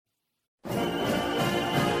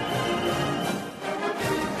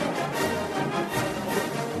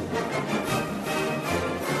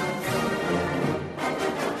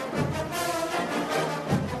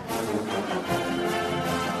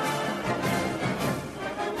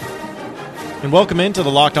And welcome into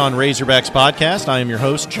the Locked On Razorbacks podcast. I am your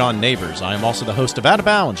host, John Neighbors. I am also the host of Out of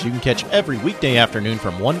Bounds. You can catch every weekday afternoon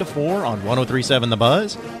from 1 to 4 on 103.7 The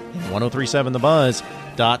Buzz and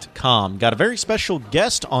 103.7thebuzz.com. Got a very special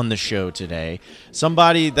guest on the show today.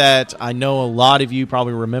 Somebody that I know a lot of you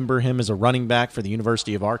probably remember him as a running back for the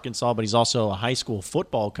University of Arkansas, but he's also a high school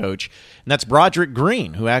football coach. And that's Broderick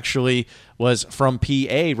Green, who actually was from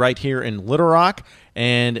PA right here in Little Rock,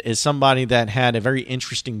 and is somebody that had a very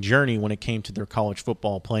interesting journey when it came to their college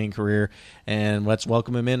football playing career. And let's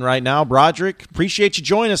welcome him in right now. Broderick, appreciate you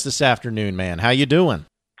joining us this afternoon, man. How you doing?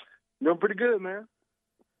 Doing pretty good, man.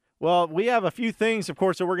 Well, we have a few things, of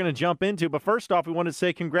course, that we're going to jump into. But first off, we wanted to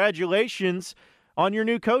say congratulations on your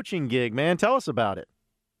new coaching gig, man. Tell us about it.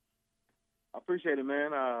 I appreciate it,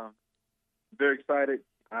 man. Very excited.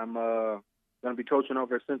 I'm going to be coaching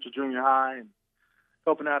over at Central Junior High and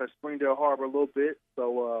helping out at Springdale Harbor a little bit.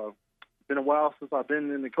 So it's been a while since I've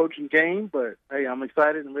been in the coaching game, but, hey, I'm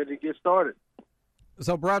excited and ready to get started.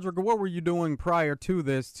 So, Broderick, what were you doing prior to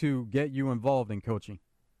this to get you involved in coaching?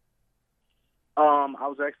 I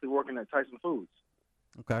was actually working at Tyson Foods.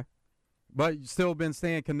 Okay. But you still been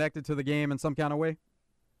staying connected to the game in some kind of way?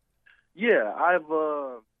 Yeah, I've,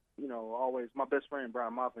 always, my best friend,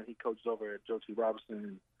 Brian Moffin, he coaches over at Joe T.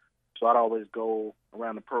 Robinson. So I'd always go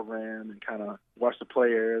around the program and kind of watch the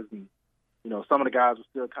players. And, some of the guys were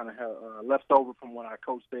still kind of left over from when I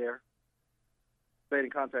coached there. Stayed in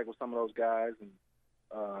contact with some of those guys. And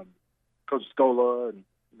Coach Scola and,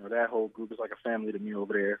 that whole group is like a family to me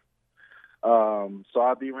over there. So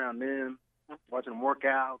I'd be around them, watching them work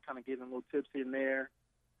out, kind of getting little tips here and there.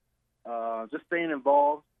 Just staying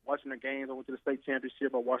involved, watching their games. I went to the state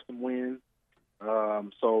championship. I watched them win.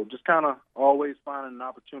 So just kind of always finding an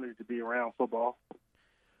opportunity to be around football.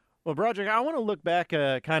 Well, Broderick, I want to look back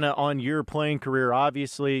kind of on your playing career,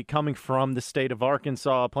 obviously coming from the state of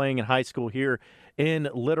Arkansas, playing in high school here in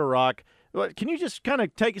Little Rock. Can you just kind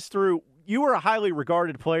of take us through? You were a highly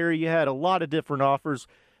regarded player. You had a lot of different offers.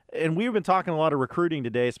 And we've been talking a lot of recruiting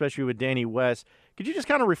today, especially with Danny West. Could you just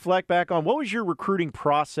kind of reflect back on what was your recruiting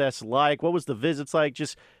process like? What was the visits like?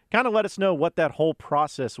 Just kind of let us know what that whole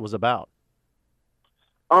process was about.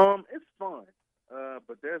 It's fun,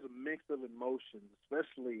 but there's a mix of emotions,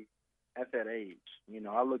 especially at that age.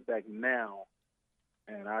 I look back now,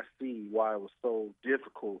 and I see why it was so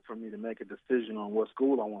difficult for me to make a decision on what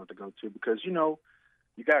school I wanted to go to because, you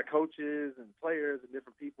got coaches and players and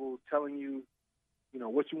different people telling you,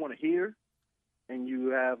 what you want to hear, and you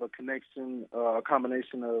have a connection, a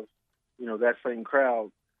combination of, that same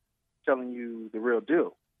crowd telling you the real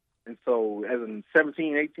deal. And so as a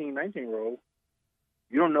 17, 18, 19-year-old,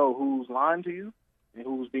 you don't know who's lying to you and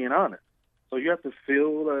who's being honest. So you have to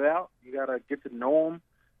feel it out. You got to get to know them.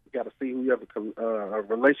 You got to see who you have a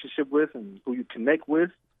relationship with and who you connect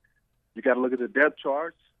with. You got to look at the depth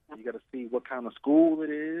charts. You got to see what kind of school it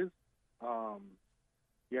is.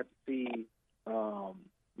 You have to see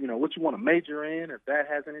what you want to major in, if that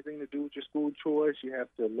has anything to do with your school choice. You have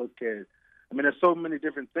to look at, there's so many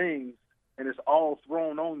different things, and it's all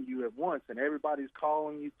thrown on you at once, and everybody's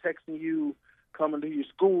calling you, texting you, coming to your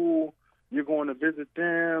school. You're going to visit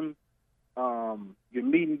them. You're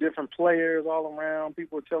meeting different players all around.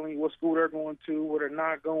 People are telling you what school they're going to, where they're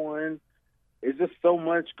not going. It's just so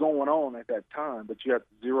much going on at that time, but you have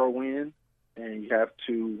to zero in, and you have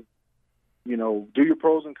to, do your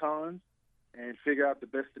pros and cons and figure out the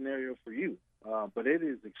best scenario for you. But it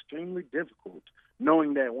is extremely difficult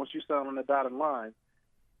knowing that once you start on the dotted line,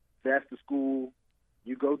 that's the school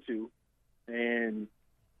you go to, and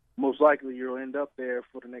most likely you'll end up there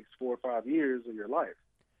for the next 4 or 5 years of your life.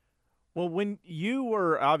 Well, when you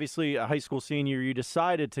were obviously a high school senior, you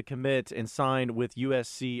decided to commit and sign with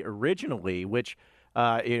USC originally, which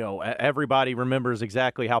everybody remembers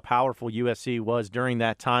exactly how powerful USC was during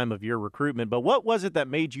that time of your recruitment. But what was it that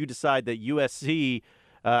made you decide that USC,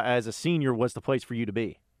 as a senior, was the place for you to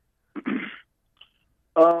be?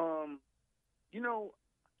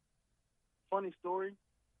 Funny story.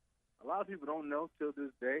 A lot of people don't know till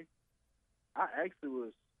this day. I actually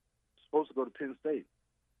was supposed to go to Penn State.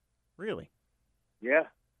 Really? Yeah.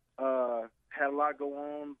 Had a lot go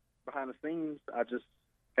on behind the scenes. I just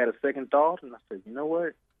had a second thought, and I said, you know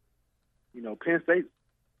what? Penn State's,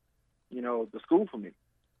 the school for me.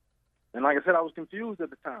 And like I said, I was confused at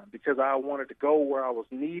the time because I wanted to go where I was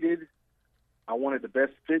needed. I wanted the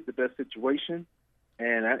best fit, the best situation.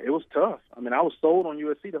 And it was tough. I was sold on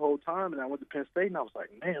USC the whole time, and I went to Penn State, and I was like,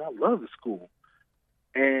 man, I love the school.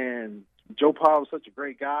 And Joe Pa was such a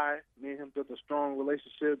great guy. Me and him built a strong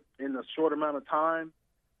relationship in a short amount of time.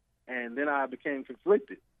 And then I became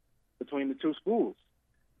conflicted between the two schools.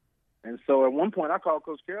 And so at one point I called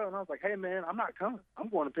Coach Carroll and I was like, hey, man, I'm not coming. I'm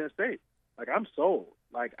going to Penn State. Like, I'm sold.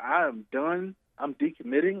 Like, I am done. I'm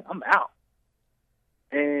decommitting. I'm out.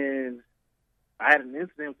 And I had an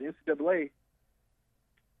incident with the NCAA,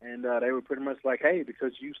 and they were pretty much like, hey,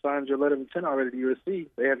 because you signed your letter of intent already to USC,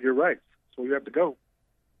 they have your rights, so you have to go.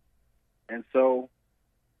 And so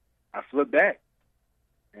I flipped back,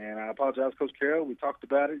 and I apologized to Coach Carroll. We talked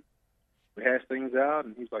about it. We hashed things out,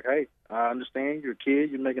 and he's like, hey, I understand you're a kid.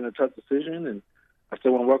 You're making a tough decision, and I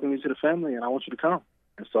still want to welcome you to the family, and I want you to come.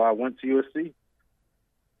 And so I went to USC.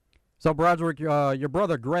 So, Broderick, your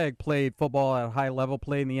brother Greg played football at a high level,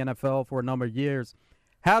 played in the NFL for a number of years.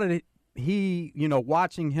 How did he,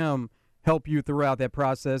 watching him help you throughout that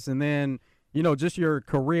process? And then, just your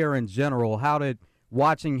career in general, how did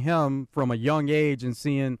watching him from a young age and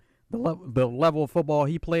seeing the level of football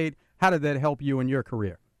he played, how did that help you in your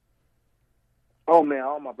career? Oh, man,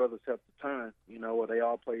 all my brothers helped a ton. They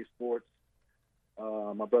all played sports.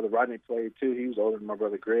 My brother Rodney played, too. He was older than my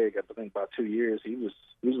brother Greg, I think about 2 years. He was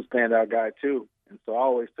a standout guy, too. And so I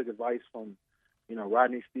always took advice from,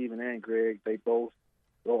 Rodney, Steven, and Greg. They both,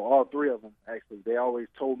 all three of them, actually. They always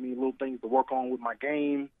told me little things to work on with my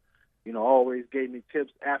game. Always gave me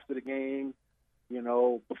tips after the game,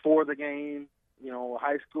 before the game,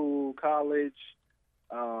 high school, college,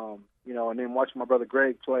 and then watching my brother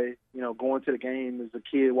Greg play, going to the game as a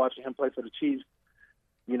kid, watching him play for the Chiefs,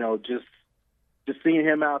 just seeing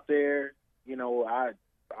him out there,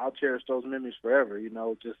 I'll cherish those memories forever,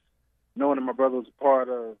 just knowing that my brother was a part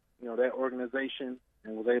of, that organization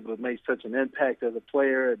and was able to make such an impact as a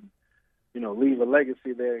player and, leave a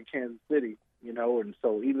legacy there in Kansas City, and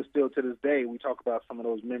so even still to this day, we talk about some of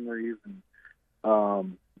those memories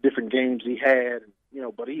and different games he had,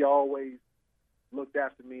 but he always looked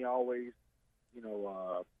after me, always,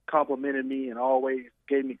 complimented me and always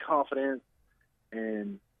gave me confidence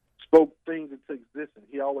and spoke things into existence.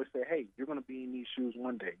 He always said, hey, you're going to be in these shoes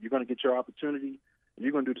one day. You're going to get your opportunity, and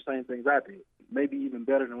you're going to do the same things I did, maybe even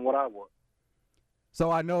better than what I was.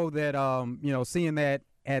 So I know that, seeing that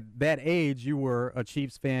at that age you were a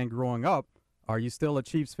Chiefs fan growing up. Are you still a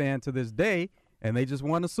Chiefs fan to this day? And they just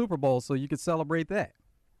won the Super Bowl, so you could celebrate that.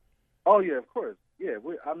 Oh, yeah, of course. Yeah,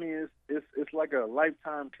 it's like a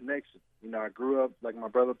lifetime connection. I grew up, like my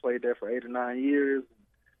brother played there for 8 or 9 years.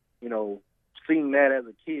 Seeing that as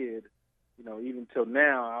a kid, even till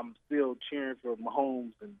now, I'm still cheering for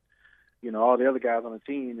Mahomes and, all the other guys on the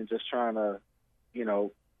team and just trying to,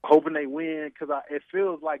 hoping they win because it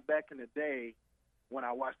feels like back in the day when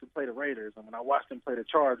I watched them play the Raiders and when I watched them play the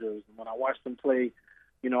Chargers and when I watched them play,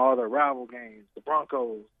 all their rival games, the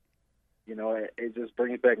Broncos, it just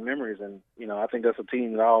brings back memories. And, I think that's a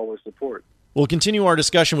team that I always support. We'll continue our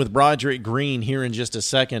discussion with Broderick Green here in just a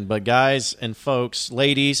second. But guys and folks,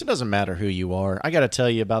 ladies, it doesn't matter who you are. I got to tell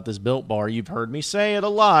you about this Built Bar. You've heard me say it a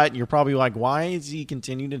lot. And you're probably like, why is he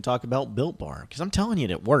continuing to talk about Built Bar? Because I'm telling you,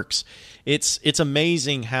 it works. It's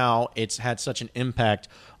amazing how it's had such an impact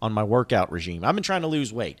on my workout regime. I've been trying to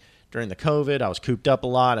lose weight. During the COVID, I was cooped up a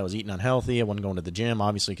lot. I was eating unhealthy. I wasn't going to the gym,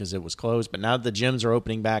 obviously, because it was closed. But now that the gyms are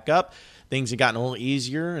opening back up, things have gotten a little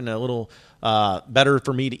easier and a little better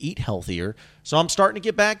for me to eat healthier. So I'm starting to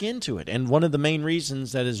get back into it. And one of the main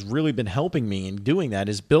reasons that has really been helping me in doing that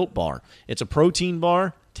is Built Bar. It's a protein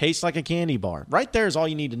bar, tastes like a candy bar. Right there is all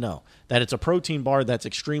you need to know, that it's a protein bar that's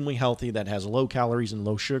extremely healthy, that has low calories and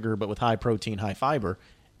low sugar, but with high protein, high fiber.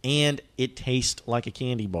 And it tastes like a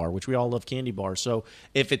candy bar, which we all love candy bars. So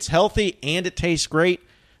if it's healthy and it tastes great,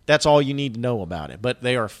 that's all you need to know about it. But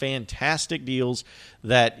they are fantastic deals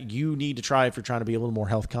that you need to try if you're trying to be a little more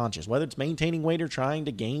health conscious. Whether it's maintaining weight or trying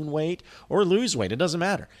to gain weight or lose weight, it doesn't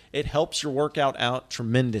matter. It helps your workout out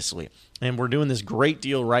tremendously. And we're doing this great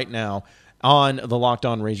deal right now on the Locked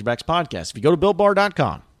On Razorbacks podcast. If you go to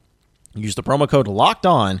BuiltBar.com, use the promo code Locked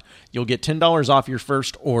On, you'll get $10 off your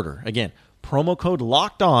first order. Again, promo code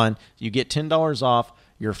Locked On, you get $10 off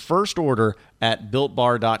your first order at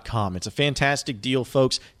BuiltBar.com. It's a fantastic deal,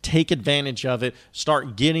 folks. Take advantage of it.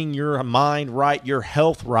 Start getting your mind right, your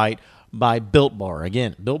health right by Built Bar.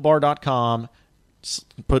 Again, BuiltBar.com.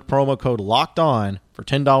 Put promo code Locked On for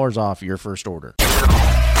 $10 off your first order.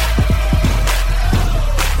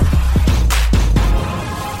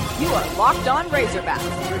 You are Locked On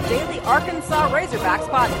Razorbacks, your daily Arkansas Razorbacks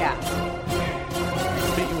podcast.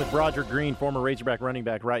 Speaking with Broderick Green, former Razorback running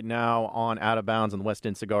back, right now on Out of Bounds on the West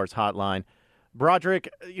End Cigars hotline. Broderick,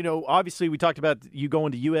 obviously we talked about you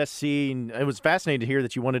going to USC, and it was fascinating to hear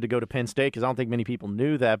that you wanted to go to Penn State because I don't think many people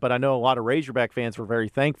knew that, but I know a lot of Razorback fans were very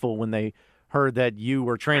thankful when they heard that you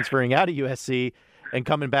were transferring out of USC and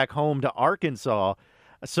coming back home to Arkansas.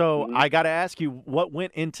 So I got to ask you, what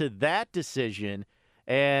went into that decision?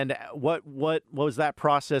 And what was that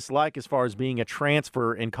process like as far as being a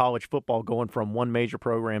transfer in college football, going from one major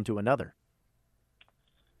program to another?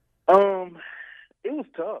 It was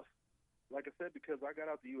tough. Like I said, because I got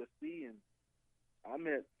out to USC and I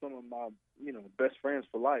met some of my, best friends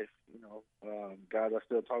for life. Guys I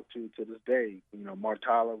still talk to this day. Mark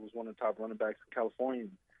Tyler was one of the top running backs in California.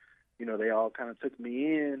 They all kind of took me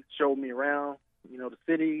in, showed me around, the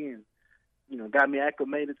city, and got me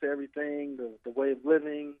acclimated to everything, the way of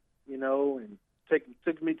living, and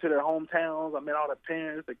took me to their hometowns. I met all the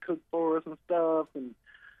parents. They cooked for us and stuff, and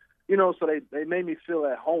so they made me feel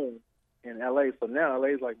at home in LA. So now LA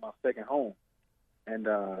is like my second home. And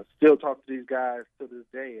still talk to these guys to this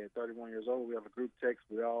day at 31 years old. We have a group text.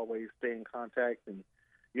 We always stay in contact. And,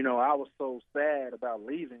 I was so sad about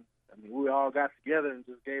leaving. I mean, we all got together and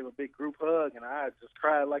just gave a big group hug, and I just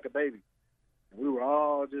cried like a baby. And we were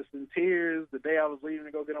all just in tears the day I was leaving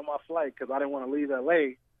to go get on my flight because I didn't want to leave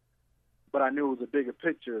L.A., but I knew it was a bigger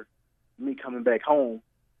picture, me coming back home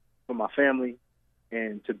for my family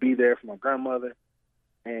and to be there for my grandmother.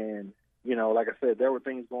 And, like I said, there were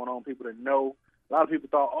things going on people didn't know. A lot of people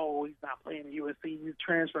thought, oh, he's not playing at USC, he's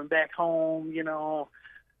transferring back home,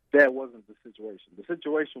 That wasn't the situation. The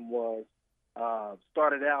situation was,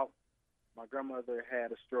 started out, my grandmother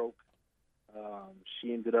had a stroke.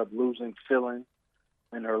 She ended up losing feeling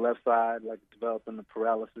in her left side, like developing the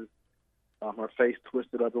paralysis. Her face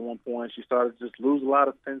twisted up at one point. She started to just lose a lot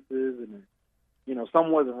of senses, and,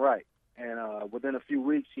 something wasn't right. And within a few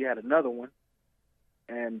weeks, she had another one.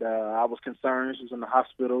 And I was concerned. She was in the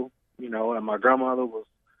hospital. And my grandmother was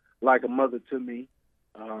like a mother to me.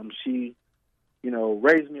 She,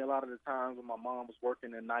 raised me a lot of the times when my mom was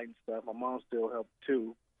working at night and stuff. My mom still helped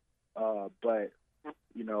too. But,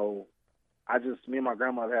 me and my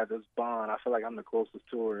grandmother had this bond. I feel like I'm the closest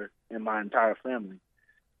to her in my entire family.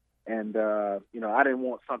 And, I didn't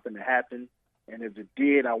want something to happen. And if it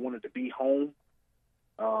did, I wanted to be home.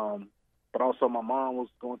 But also my mom was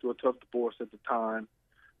going through a tough divorce at the time.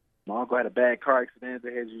 My uncle had a bad car accident.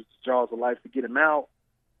 They had to use the jaws of life to get him out.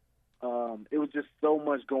 It was just so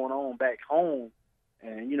much going on back home.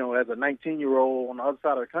 And, as a 19-year-old on the other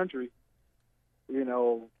side of the country,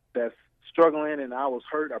 that's struggling, and I was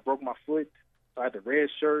hurt. I broke my foot. So I had the red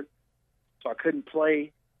shirt, so I couldn't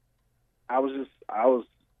play. I was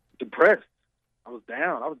depressed. I was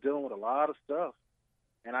down. I was dealing with a lot of stuff.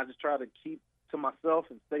 And I just tried to keep to myself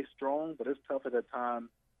and stay strong, but it's tough at that time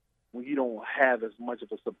when you don't have as much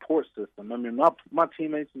of a support system. I mean, my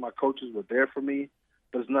teammates and my coaches were there for me,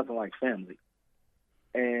 but it's nothing like family.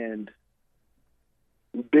 And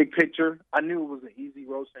big picture, I knew it was an easy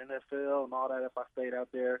road to NFL and all that if I stayed out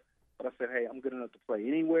there. But I said, hey, I'm good enough to play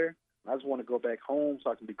anywhere. I just want to go back home so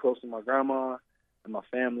I can be close to my grandma and my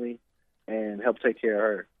family and help take care of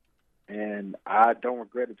her. And I don't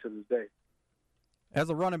regret it to this day. As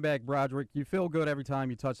a running back, Broderick, you feel good every time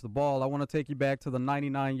you touch the ball. I want to take you back to the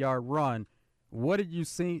 99-yard run. What did you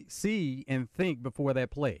see and think before that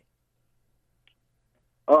play?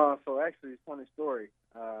 So actually, it's a funny story.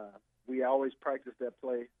 We always practiced that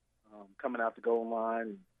play, coming out the goal line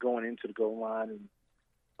and going into the goal line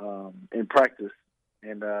and in practice.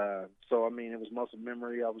 And so, I mean, it was muscle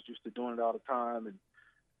memory. I was used to doing it all the time. And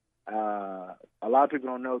a lot of people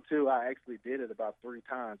don't know, too, I actually did it about 3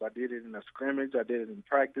 times. I did it in a scrimmage. I did it in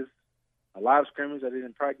practice. A live scrimmage I did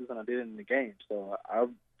in practice, and I did it in the game. So I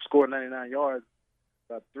scored 99 yards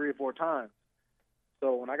about 3 or 4 times.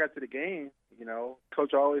 So when I got to the game,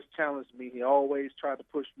 Coach always challenged me. He always tried to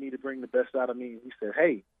push me to bring the best out of me. He said,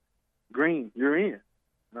 hey, Green, you're in.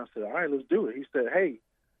 And I said, all right, let's do it. He said, hey,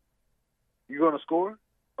 you going to score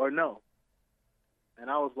or no? And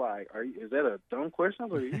I was like, is that a dumb question? I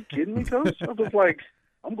was like, are you kidding me, Coach? I was like,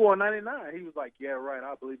 I'm going 99. He was like, yeah, right,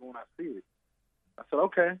 I believe it when I see it. I said,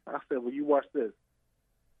 okay. I said, well, you watch this.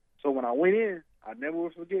 So when I went in, I never will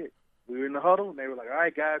forget. We were in the huddle, and they were like, all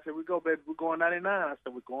right, guys, here we go, baby. We're going 99. I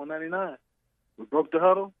said, we're going 99. We broke the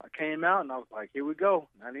huddle. I came out, and I was like, here we go,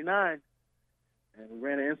 99. And we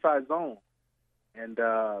ran the inside zone. And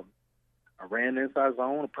I ran the inside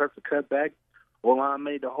zone, pressed the cutback. O-line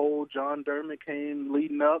made the hold. John Dermott came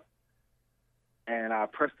leading up, and I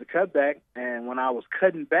pressed the cutback. And when I was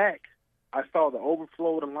cutting back, I saw the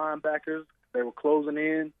overflow of the linebackers. They were closing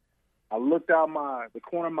in. I looked out the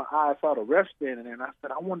corner of my eye, saw the ref standing there, and I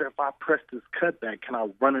said, I wonder if I press this cutback, can I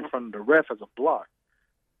run in front of the ref as a block?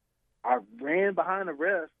 I ran behind the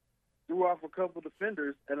ref, threw off a couple of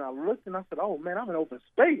defenders, and I looked and I said, oh, man, I'm in open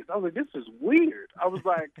space. I was like, this is weird. I was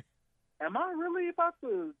like, am I really about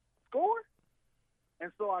to score?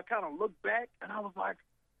 And so I kind of looked back, and I was like,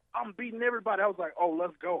 I'm beating everybody. I was like, oh,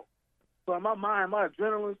 let's go. So in my mind, my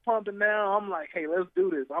adrenaline's pumping now. I'm like, hey, let's do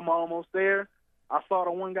this. I'm almost there. I saw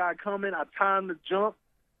the one guy coming. I timed the jump.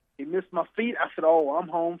 He missed my feet. I said, oh, I'm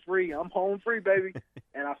home free. I'm home free, baby.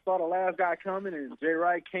 And I saw the last guy coming, and Jay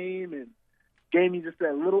Wright came and gave me just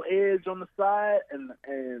that little edge on the side,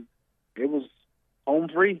 and it was home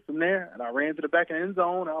free from there. And I ran to the back of the end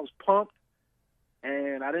zone. I was pumped,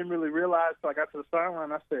 and I didn't really realize until I got to the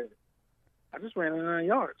sideline. I said, I just ran 9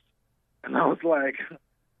 yards. And I was like,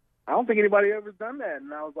 I don't think anybody ever done that.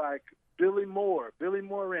 And I was like, Billy Moore. Billy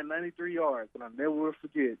Moore ran 93 yards, and I'll never will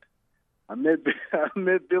forget. I met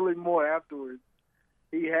Billy Moore afterwards.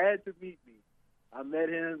 He had to meet me. I met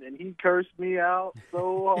him, and he cursed me out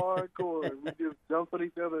so hardcore. We just jumped on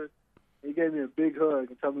each other. He gave me a big hug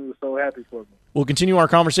and told me he was so happy for me. We'll continue our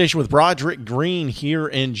conversation with Broderick Green here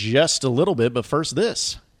in just a little bit, but first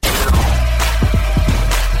this.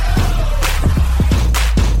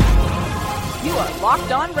 You are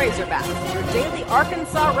Locked On Razorbacks, your daily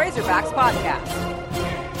Arkansas Razorbacks podcast.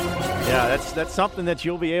 Yeah, that's something that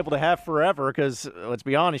you'll be able to have forever because, let's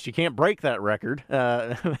be honest, you can't break that record,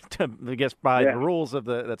 I guess, by the rules of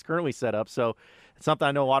that's currently set up. So it's something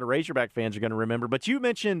I know a lot of Razorback fans are going to remember. But you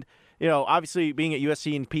mentioned, obviously being at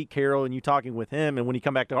USC and Pete Carroll and you talking with him, and when you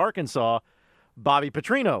come back to Arkansas, Bobby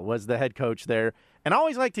Petrino was the head coach there. And I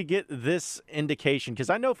always like to get this indication because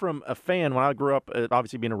I know from a fan, when I grew up,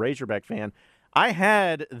 obviously being a Razorback fan, I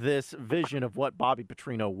had this vision of what Bobby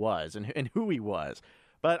Petrino was and who he was.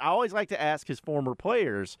 But I always like to ask his former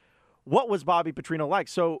players, what was Bobby Petrino like?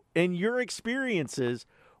 So in your experiences,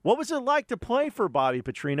 what was it like to play for Bobby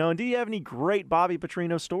Petrino? And do you have any great Bobby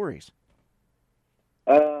Petrino stories?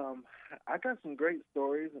 I got some great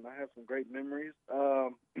stories, and I have some great memories.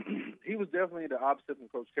 He was definitely the opposite from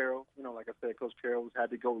Coach Carroll. Like I said, Coach Carroll was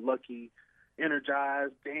happy-go-lucky,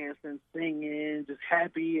 energized, dancing, singing, just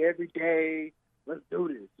happy every day. Let's do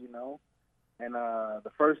this, And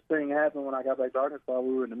the first thing happened when I got back to Arkansas,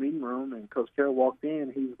 we were in the meeting room, and Coach Carroll walked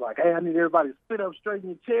in. He was like, hey, I need everybody to sit up straight in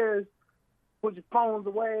your chairs, put your phones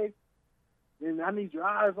away, and I need your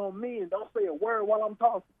eyes on me, and don't say a word while I'm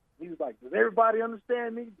talking. He was like, does everybody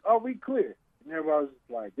understand me? Are we clear? And everybody was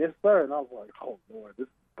just like, yes, sir. And I was like, oh, Lord, this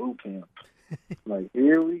is boot camp. Like,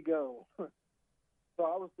 here we go. So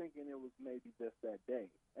I was thinking it was maybe just that day.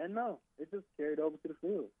 And no, it just carried over to the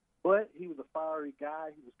field. But he was a fiery guy.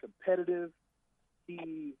 He was competitive.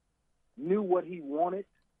 He knew what he wanted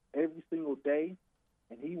every single day,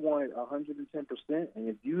 and he wanted 110%. And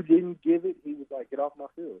if you didn't give it, he was like, get off my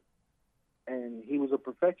field. And he was a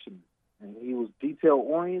perfectionist, and he was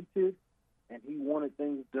detail-oriented, and he wanted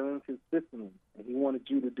things done consistently, and he wanted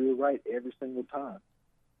you to do it right every single time.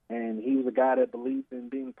 And he was a guy that believed in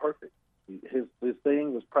being perfect. His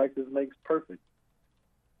thing was practice makes perfect.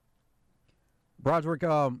 Broderick,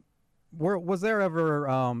 was there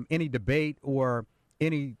ever any debate or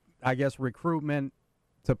any, I guess, recruitment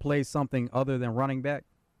to play something other than running back?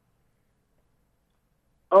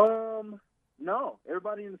 No.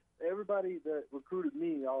 Everybody that recruited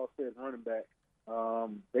me all said running back.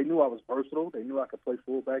 They knew I was versatile. They knew I could play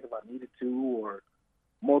fullback if I needed to, or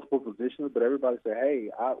multiple positions. But everybody said, "Hey,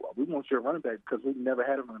 we want you a running back because we've never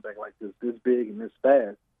had a running back like this big and this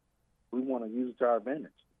fast. We want to use it to our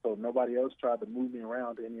advantage." So nobody else tried to move me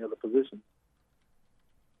around to any other position.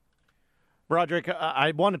 Broderick,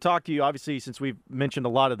 I want to talk to you, obviously, since we've mentioned a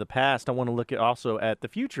lot of the past. I want to look also at the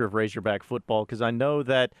future of Razorback football because I know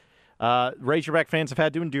that Razorback fans have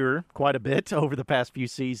had to endure quite a bit over the past few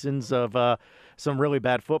seasons of some really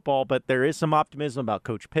bad football, but there is some optimism about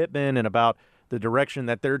Coach Pittman and about the direction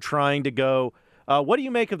that they're trying to go. What do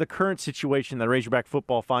you make of the current situation that Razorback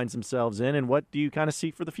football finds themselves in, and what do you kind of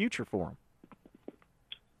see for the future for them?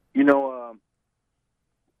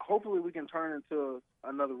 Hopefully we can turn into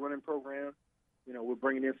another running program. We're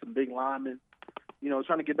bringing in some big linemen.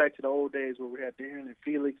 Trying to get back to the old days where we had Darren and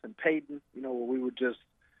Felix and Peyton, where we were just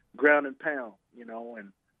ground and pound,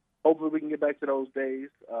 and hopefully we can get back to those days.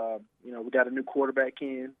 We got a new quarterback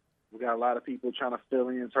in. We got a lot of people trying to fill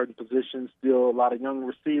in certain positions, still a lot of young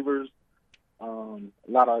receivers, a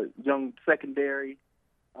lot of young secondary.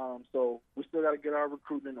 So we still got to get our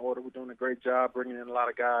recruitment in order. We're doing a great job bringing in a lot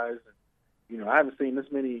of guys. And, I haven't seen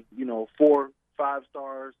this many, 4-5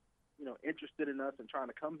 stars, interested in us and trying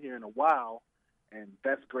to come here in a while. And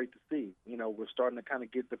that's great to see. We're starting to kind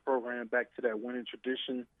of get the program back to that winning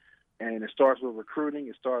tradition. And it starts with recruiting.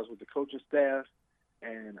 It starts with the coaching staff.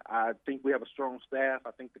 And I think we have a strong staff.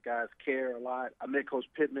 I think the guys care a lot. I met Coach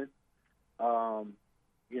Pittman, and,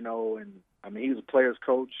 he was a player's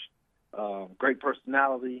coach, great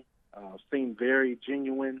personality, seemed very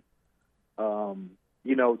genuine.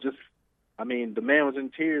 The man was in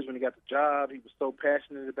tears when he got the job. He was so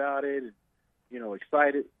passionate about it. And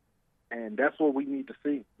excited. And that's what we need to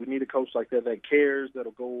see. We need a coach like that cares,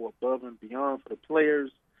 that'll go above and beyond for the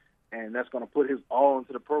players, and that's going to put his all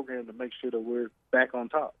into the program to make sure that we're back on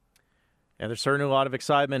top. Yeah, there's certainly a lot of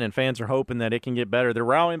excitement, and fans are hoping that it can get better. They're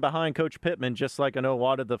rallying behind Coach Pittman, just like I know a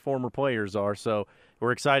lot of the former players are. So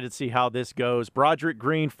we're excited to see how this goes. Broderick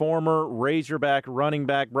Green, former Razorback running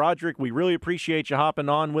back. Broderick, we really appreciate you hopping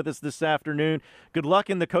on with us this afternoon. Good luck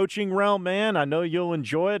in the coaching realm, man. I know you'll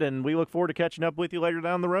enjoy it, and we look forward to catching up with you later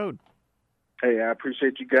down the road. Hey, I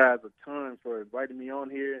appreciate you guys a ton for inviting me on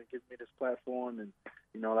here and giving me this platform. And,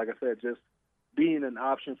 like I said, just being an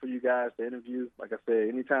option for you guys to interview. Like I said,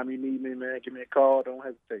 anytime you need me, man, give me a call. Don't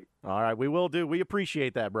hesitate. All right, we will do. We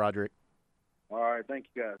appreciate that, Broderick. All right, thank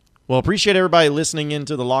you, guys. Well, appreciate everybody listening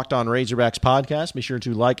into the Locked On Razorbacks podcast. Be sure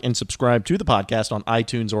to like and subscribe to the podcast on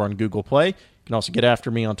iTunes or on Google Play. You can also get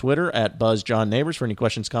after me on Twitter at BuzzJohnNeighbors for any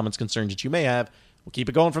questions, comments, concerns that you may have. We'll keep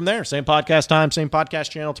it going from there. Same podcast time, same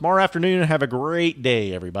podcast channel tomorrow afternoon. Have a great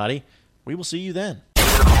day, everybody. We will see you then.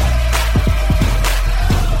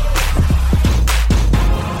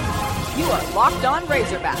 You are Locked On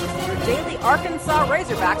Razorbacks, your daily Arkansas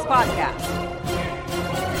Razorbacks podcast.